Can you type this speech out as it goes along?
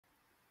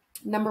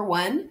Number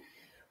 1,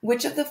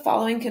 which of the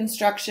following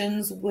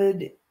constructions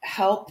would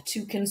help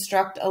to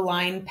construct a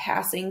line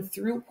passing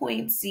through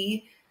point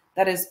C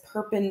that is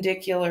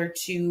perpendicular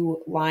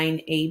to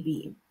line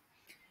AB?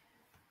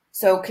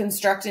 So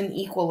construct an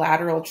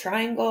equilateral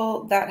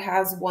triangle that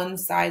has one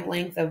side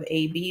length of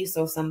AB,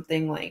 so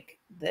something like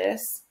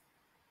this.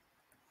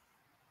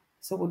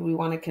 So would we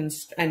want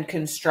to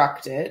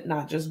construct it,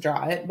 not just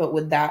draw it, but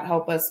would that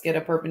help us get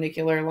a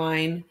perpendicular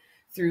line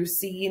through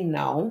C?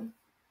 No.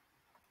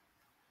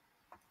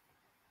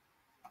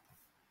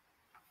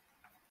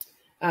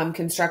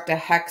 Construct a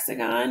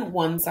hexagon,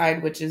 one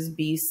side which is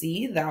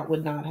BC. That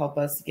would not help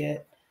us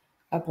get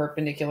a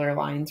perpendicular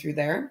line through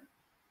there.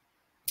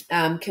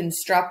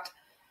 Construct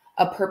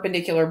a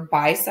perpendicular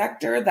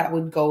bisector that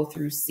would go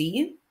through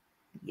C.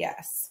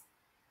 Yes.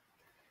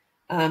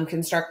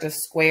 Construct a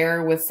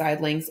square with side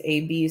lengths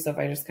AB. So if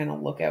I just kind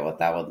of look at what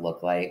that would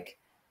look like,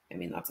 I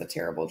mean, that's a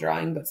terrible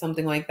drawing, but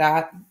something like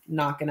that,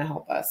 not going to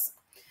help us.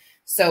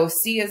 So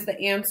C is the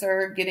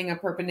answer, getting a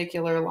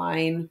perpendicular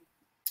line,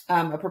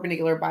 a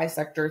perpendicular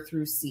bisector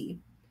through C,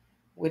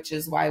 which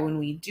is why when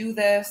we do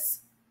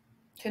this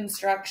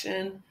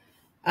construction,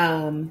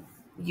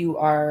 you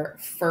are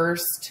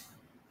first,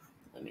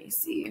 let me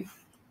see,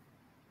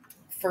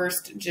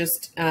 first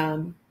just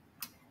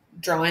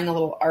drawing a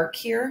little arc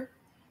here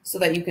so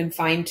that you can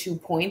find 2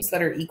 points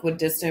that are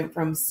equidistant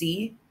from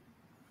C.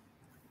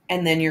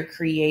 And then you're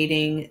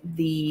creating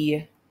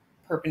the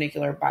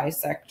perpendicular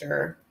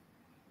bisector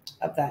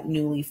of that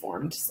newly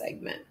formed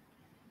segment.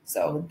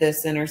 So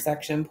this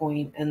intersection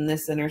point and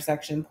this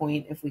intersection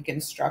point, if we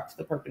construct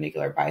the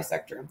perpendicular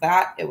bisector of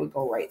that, it would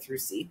go right through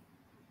C.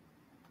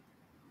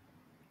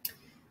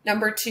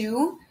 Number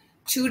 2,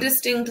 2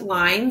 distinct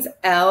lines,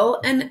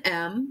 L and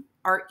M,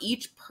 are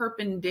each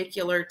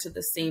perpendicular to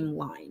the same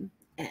line,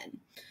 N.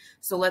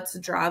 So let's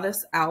draw this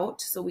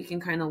out so we can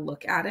kind of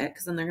look at it,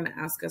 because then they're going to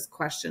ask us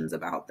questions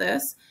about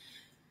this.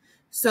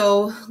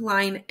 So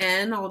line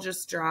N, I'll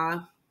just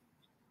draw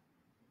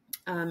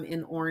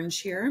in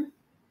orange here.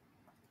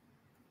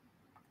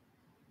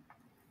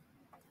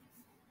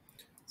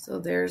 So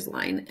there's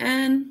line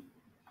N.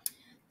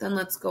 Then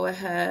let's go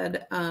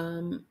ahead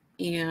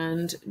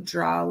and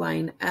draw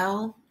line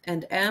L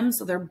and M.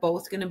 So they're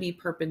both going to be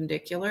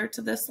perpendicular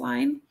to this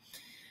line.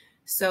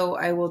 So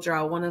I will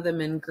draw one of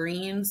them in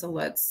green. So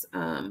let's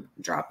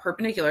draw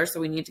perpendicular. So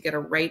we need to get a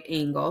right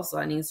angle. So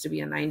that needs to be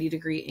a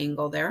 90-degree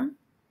angle there.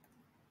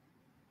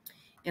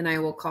 And I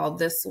will call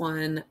this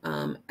one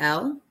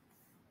L.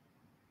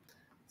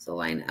 So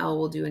line L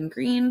we'll do in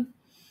green.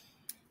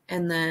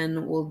 And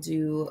then we'll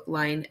do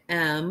line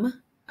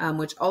M,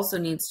 which also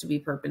needs to be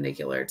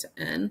perpendicular to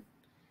N,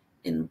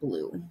 in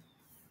blue.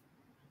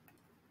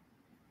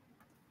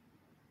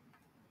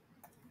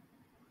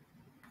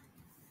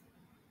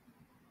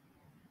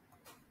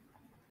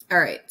 All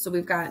right, so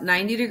we've got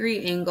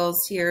 90-degree angles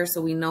here,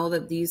 so we know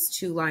that these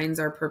 2 lines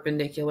are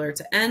perpendicular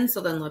to N,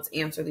 so then let's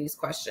answer these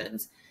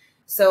questions.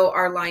 So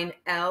are line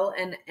L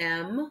and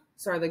M,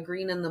 so are the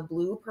green and the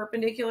blue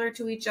perpendicular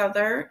to each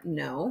other?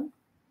 No.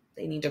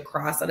 They need to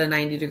cross at a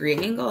 90-degree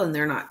angle and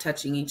they're not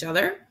touching each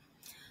other.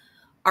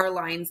 Are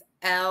lines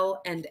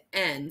L and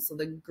N, so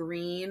the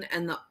green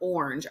and the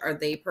orange, are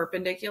they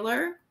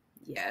perpendicular?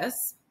 Yes.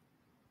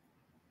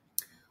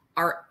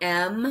 Are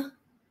M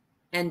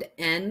and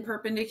N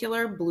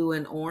perpendicular, blue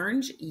and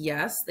orange?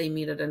 Yes, they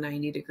meet at a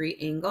 90-degree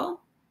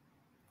angle.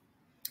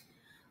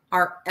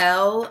 Are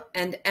L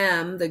and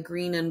M, the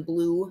green and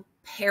blue,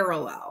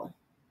 parallel?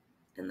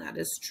 And that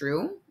is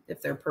true.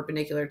 If they're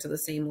perpendicular to the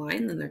same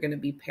line, then they're going to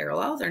be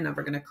parallel. They're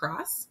never going to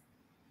cross.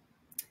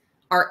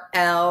 Are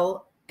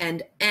L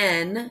and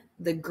N,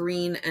 the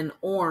green and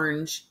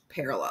orange,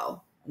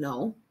 parallel?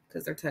 No,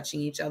 because they're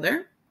touching each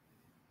other.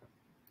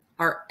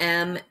 Are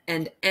M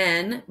and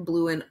N,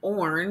 blue and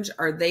orange,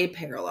 are they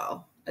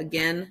parallel?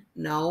 Again,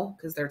 no,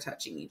 because they're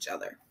touching each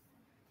other.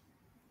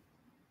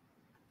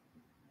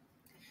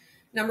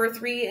 Number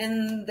 3,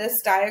 in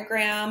this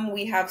diagram,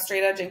 we have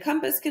straight edge and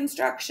compass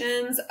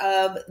constructions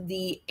of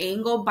the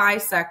angle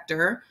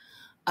bisector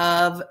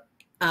of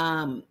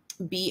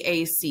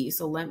BAC.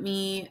 So let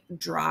me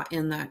draw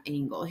in that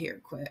angle here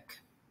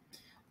quick,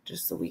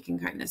 just so we can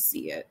kind of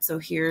see it. So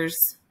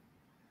here's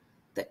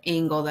the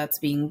angle that's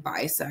being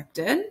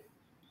bisected.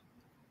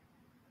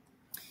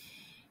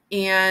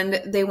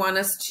 And they want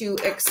us to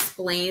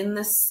explain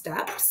the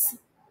steps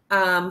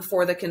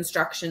for the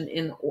construction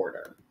in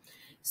order.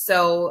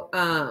 So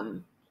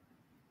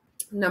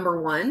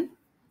number 1,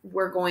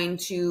 we're going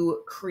to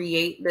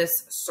create this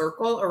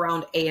circle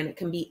around A, and it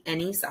can be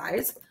any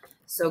size.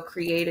 So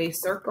create a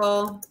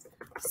circle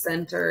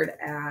centered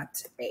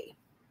at A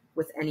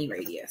with any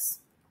radius.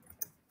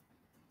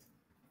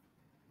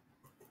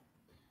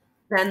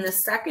 Then the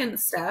second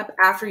step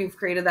after you've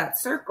created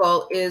that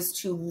circle is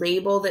to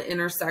label the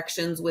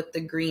intersections with the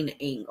green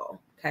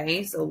angle.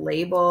 Okay, so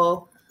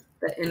label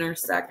the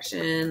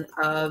intersection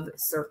of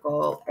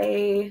circle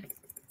A.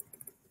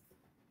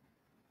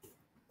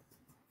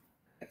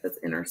 That's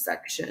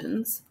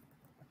intersections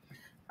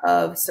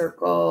of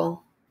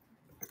circle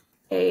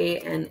A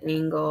and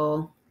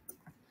angle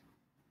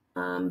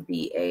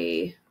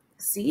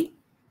BAC.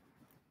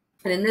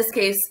 And in this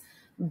case,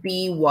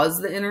 B was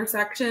the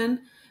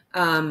intersection.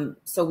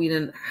 So we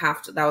didn't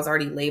have to, that was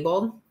already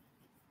labeled.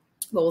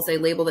 But we'll say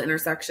label the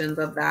intersections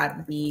of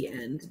that B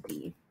and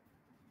D.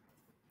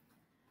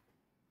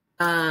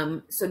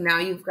 So now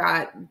you've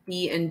got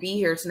B and D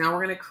here. So now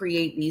we're going to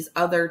create these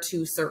other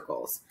two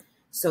circles.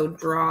 So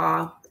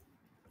draw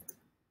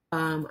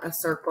a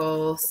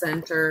circle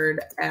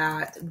centered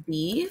at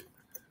B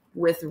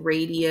with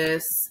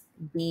radius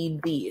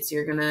BD. So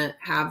you're going to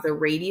have the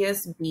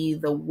radius be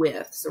the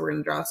width. So we're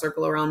going to draw a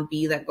circle around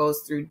B that goes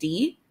through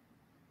D.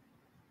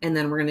 And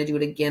then we're going to do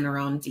it again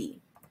around D.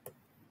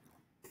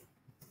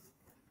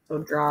 So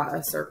draw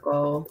a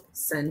circle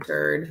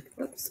centered,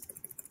 oops,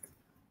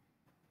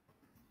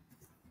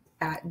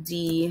 at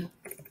D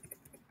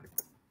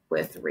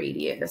with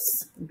radius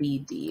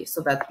BD,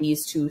 so that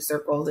these two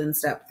circles in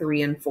step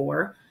 3 and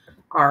 4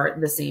 are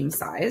the same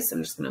size. So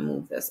I'm just going to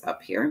move this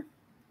up here.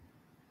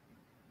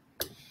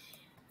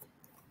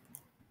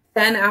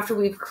 Then after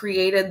we've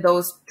created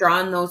those,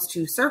 drawn those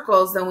two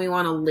circles, then we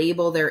want to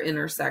label their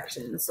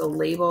intersections. So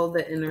label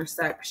the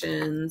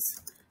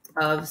intersections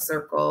of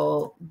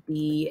circle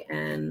B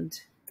and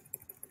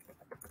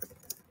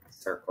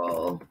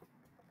circle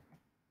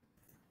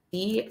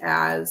D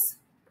as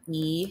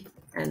E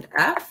and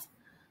F.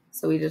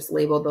 So we just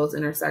labeled those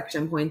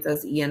intersection points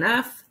as E and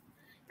F.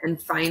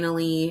 And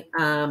finally,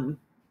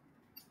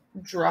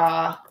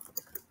 draw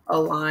a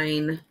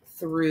line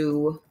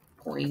through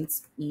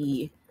points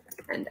E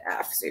and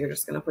F. So you're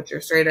just going to put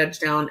your straight edge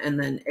down and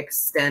then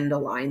extend a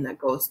line that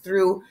goes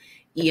through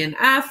E and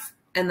F,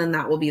 and then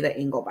that will be the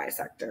angle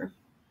bisector.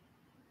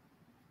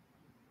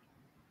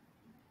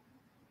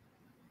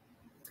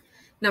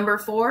 Number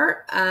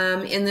 4,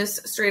 in this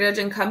straight edge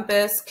and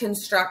compass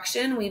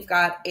construction, we've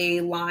got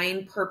a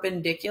line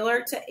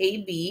perpendicular to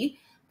AB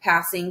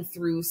passing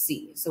through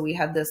C. So we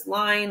had this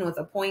line with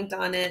a point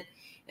on it,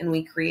 and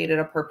we created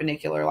a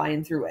perpendicular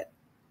line through it.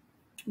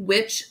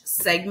 Which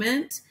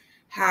segment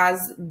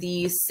has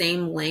the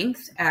same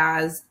length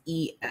as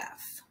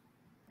EF?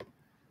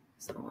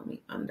 So let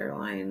me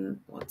underline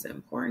what's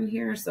important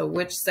here. So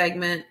which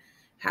segment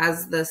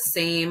has the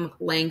same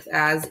length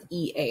as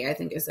EA? I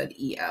think I said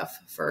EF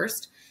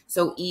first.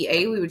 So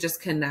EA, we would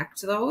just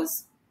connect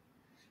those.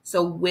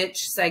 So which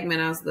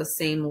segment has the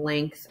same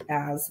length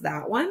as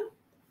that one?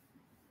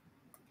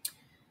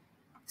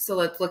 So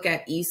let's look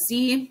at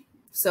EC.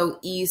 So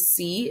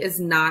EC is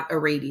not a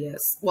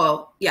radius.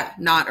 Well, yeah,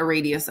 not a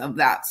radius of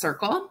that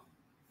circle.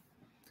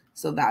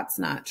 So that's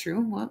not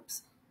true.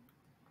 Whoops.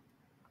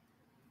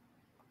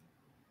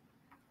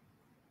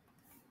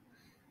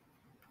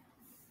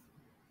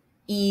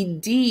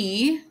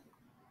 ED,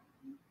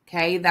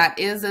 okay, that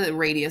is a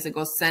radius. It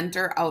goes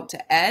center out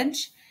to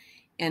edge.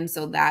 And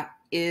so that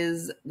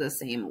is the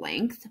same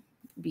length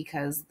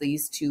because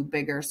these two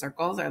bigger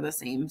circles are the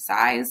same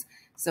size.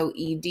 So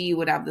ED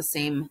would have the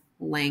same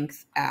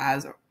length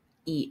as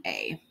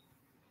EA.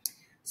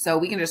 So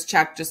we can just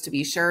check just to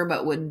be sure,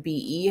 but would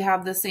BE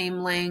have the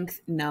same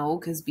length? No,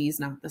 because B is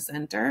not the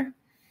center.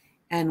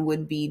 And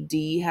would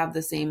BD have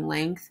the same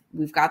length?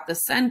 We've got the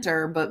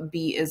center, but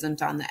B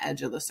isn't on the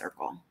edge of the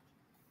circle.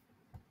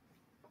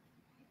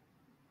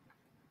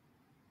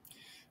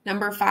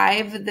 Number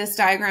 5, this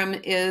diagram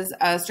is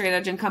a straight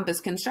edge and compass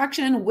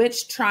construction.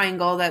 Which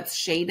triangle that's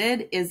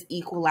shaded is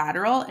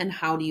equilateral, and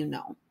how do you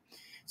know?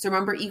 So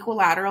remember,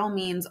 equilateral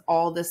means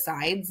all the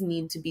sides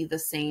need to be the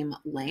same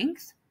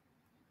length.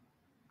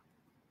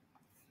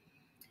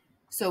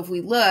 So if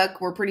we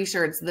look, we're pretty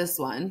sure it's this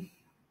one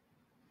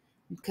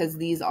because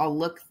these all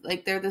look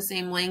like they're the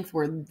same length,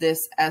 where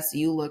this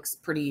SU looks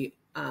pretty,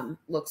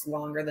 looks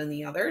longer than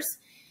the others.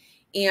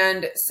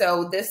 And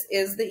so this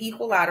is the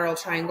equilateral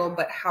triangle,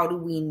 but how do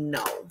we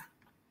know?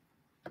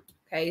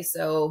 Okay,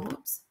 so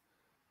oops,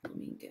 let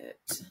me get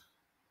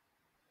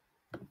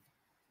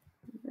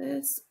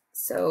this.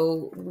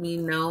 So we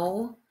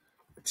know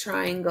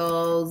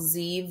triangle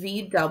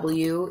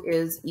ZVW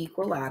is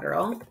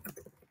equilateral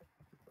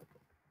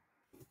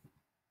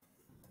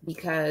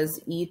because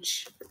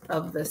each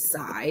of the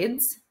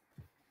sides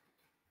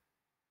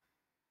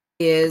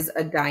is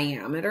a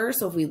diameter.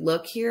 So if we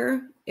look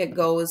here, it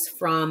goes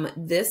from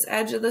this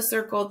edge of the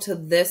circle to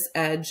this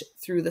edge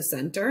through the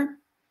center.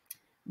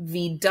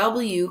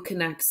 VW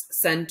connects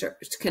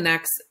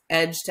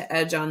edge to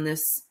edge on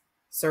this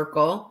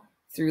circle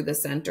through the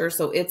center.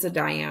 So it's a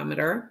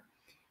diameter.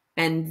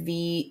 And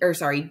WZ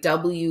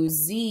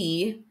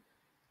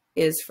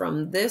is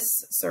from this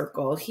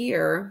circle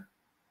here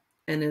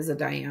and is a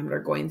diameter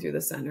going through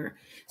the center.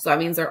 So that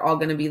means they're all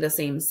going to be the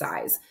same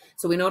size.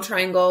 So we know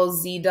triangle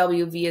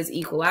ZWV is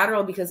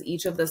equilateral because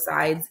each of the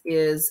sides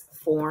is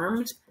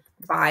formed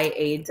by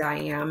a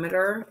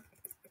diameter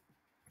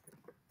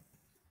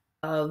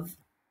of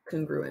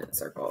congruent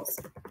circles.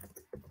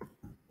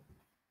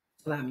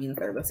 So that means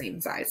they're the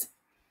same size.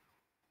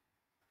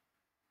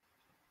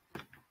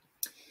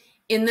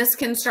 In this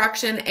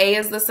construction, A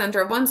is the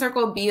center of one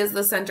circle, B is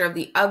the center of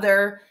the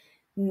other.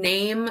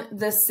 Name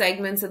the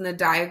segments in the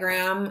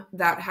diagram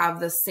that have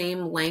the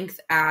same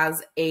length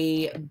as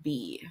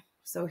AB.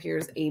 So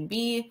here's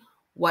AB.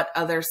 What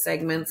other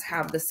segments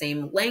have the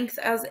same length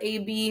as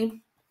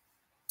AB?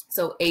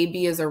 So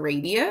AB is a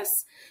radius.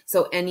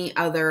 So any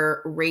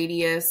other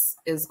radius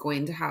is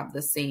going to have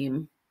the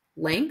same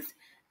length.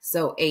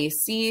 So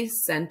AC,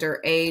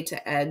 center A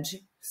to edge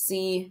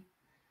C,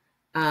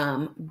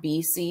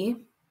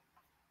 BC.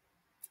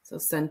 So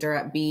center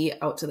at B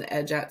out to the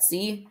edge at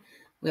C.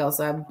 We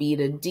also have B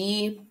to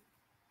D,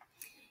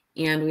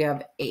 and we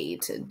have A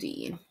to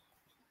D.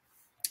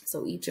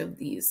 So each of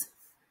these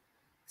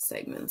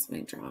segments, let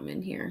me draw them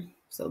in here.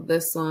 So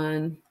this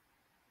one,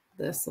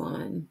 this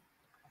one,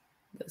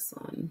 this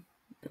one,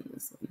 and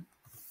this one.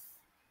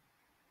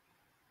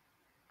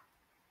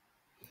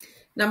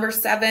 Number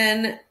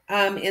 7,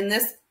 in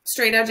this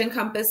straight edge and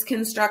compass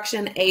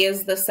construction, A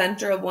is the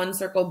center of one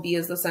circle, B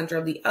is the center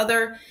of the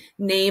other.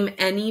 Name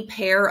any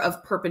pair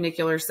of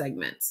perpendicular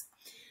segments.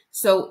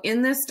 So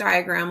in this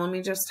diagram, let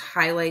me just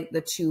highlight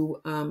the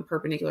two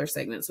perpendicular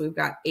segments. So we've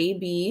got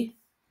AB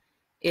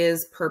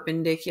is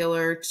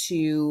perpendicular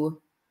to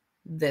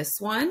this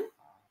one.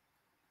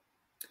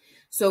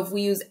 So if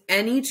we use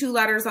any two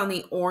letters on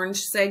the orange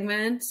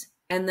segment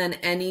and then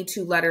any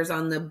two letters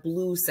on the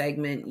blue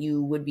segment,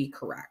 you would be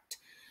correct.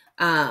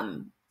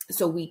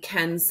 So we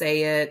can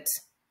say it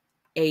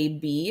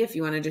AB if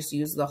you want to just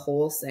use the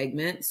whole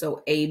segment.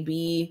 So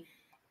AB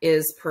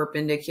is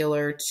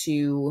perpendicular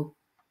to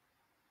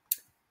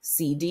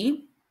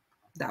CD.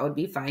 That would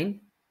be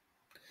fine.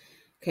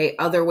 Okay,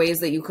 other ways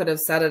that you could have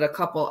said it, a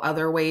couple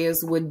other ways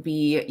would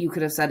be, you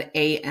could have said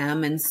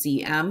AM and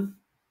CM.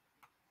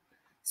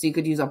 So you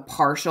could use a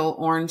partial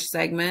orange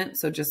segment.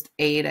 So just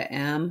A to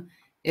M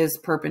is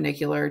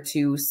perpendicular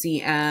to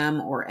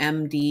CM or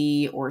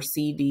MD or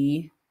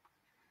CD,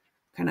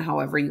 kind of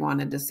however you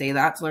wanted to say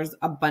that. So there's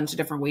a bunch of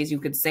different ways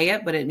you could say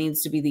it, but it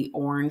needs to be the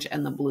orange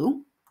and the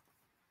blue.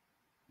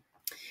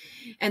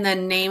 And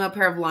then name a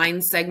pair of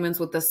line segments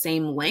with the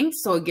same length.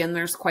 So again,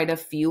 there's quite a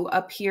few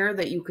up here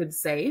that you could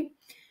say.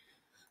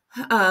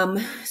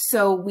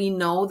 So we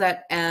know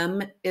that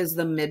M is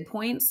the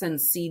midpoint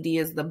since CD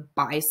is the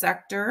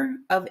bisector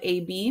of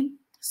AB.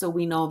 So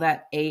we know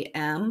that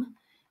AM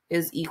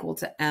is equal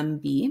to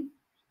MB.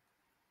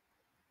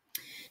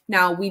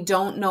 Now we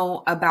don't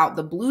know about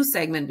the blue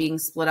segment being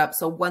split up.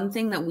 So one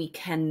thing that we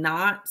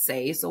cannot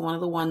say, so one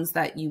of the ones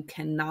that you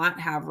cannot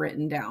have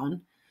written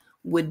down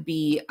would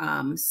be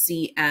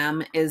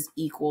CM is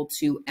equal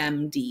to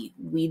MD.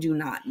 We do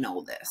not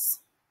know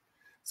this.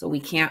 So we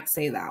can't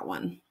say that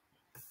one.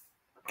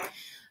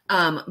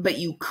 But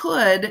you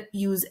could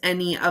use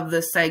any of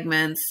the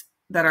segments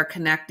that are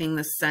connecting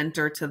the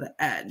center to the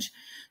edge.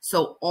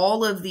 So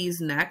all of these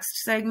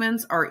next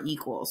segments are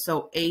equal.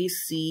 So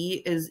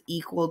AC is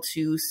equal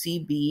to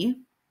CB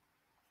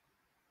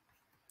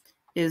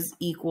is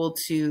equal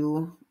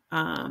to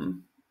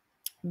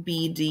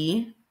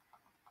BD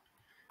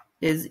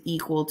is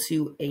equal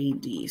to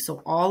AD.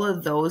 So all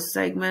of those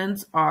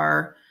segments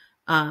are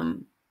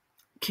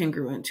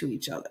congruent to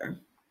each other.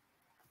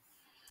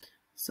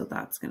 So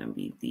that's going to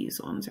be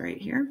these ones right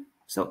here.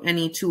 So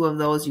any two of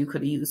those you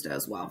could have used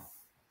as well.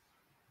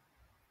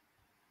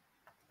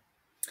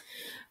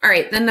 All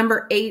right, then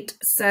number 8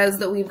 says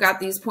that we've got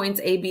these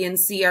points A, B, and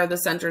C are the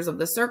centers of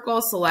the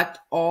circle. Select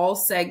all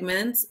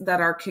segments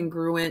that are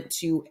congruent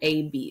to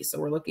AB. So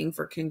we're looking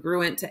for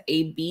congruent to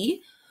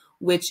AB,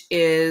 which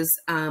is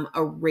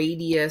a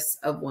radius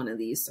of one of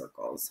these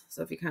circles.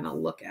 So if you kind of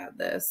look at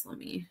this, let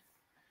me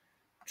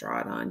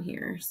draw it on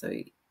here. So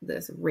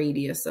this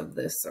radius of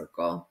this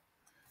circle,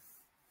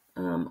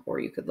 or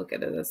you could look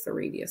at it as the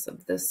radius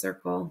of this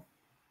circle.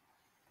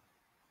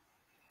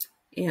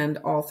 And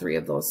all three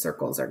of those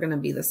circles are going to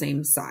be the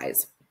same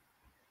size.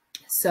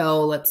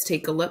 So let's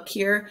take a look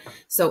here.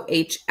 So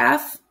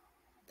HF,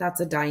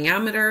 that's a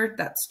diameter,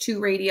 that's 2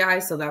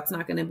 radii, so that's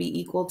not going to be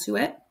equal to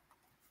it.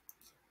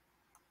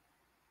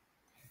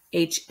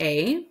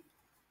 HA,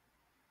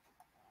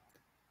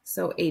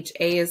 so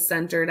HA is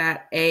centered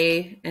at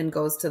A and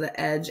goes to the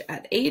edge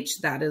at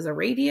H, that is a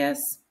radius.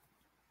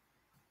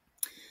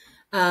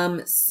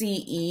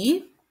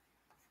 CE,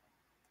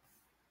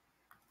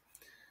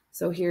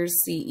 so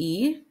here's CE.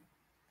 E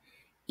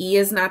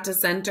is not to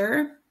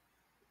center,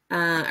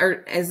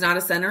 or is not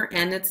a center,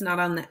 and it's not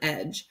on the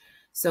edge.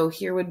 So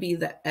here would be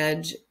the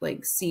edge,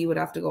 like C would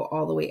have to go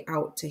all the way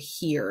out to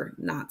here,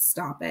 not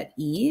stop at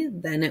E.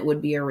 Then it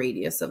would be a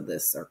radius of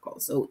this circle.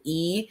 So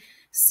E,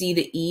 C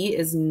to E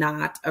is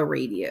not a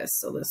radius.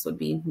 So this would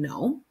be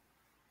no.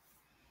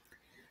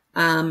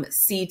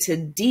 C to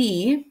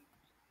D,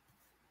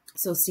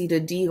 so C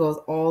to D goes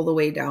all the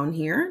way down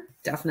here.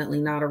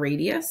 Definitely not a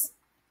radius.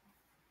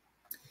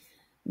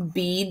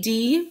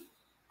 BD,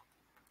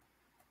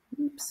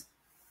 oops.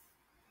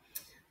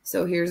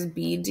 So here's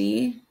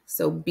BD.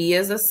 So B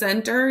is a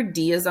center,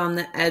 D is on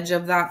the edge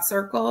of that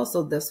circle,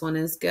 so this one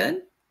is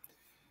good.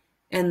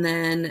 And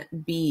then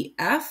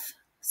BF,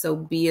 so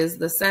B is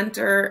the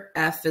center,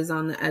 F is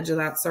on the edge of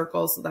that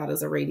circle, so that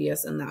is a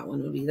radius, and that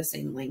one would be the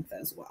same length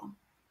as well.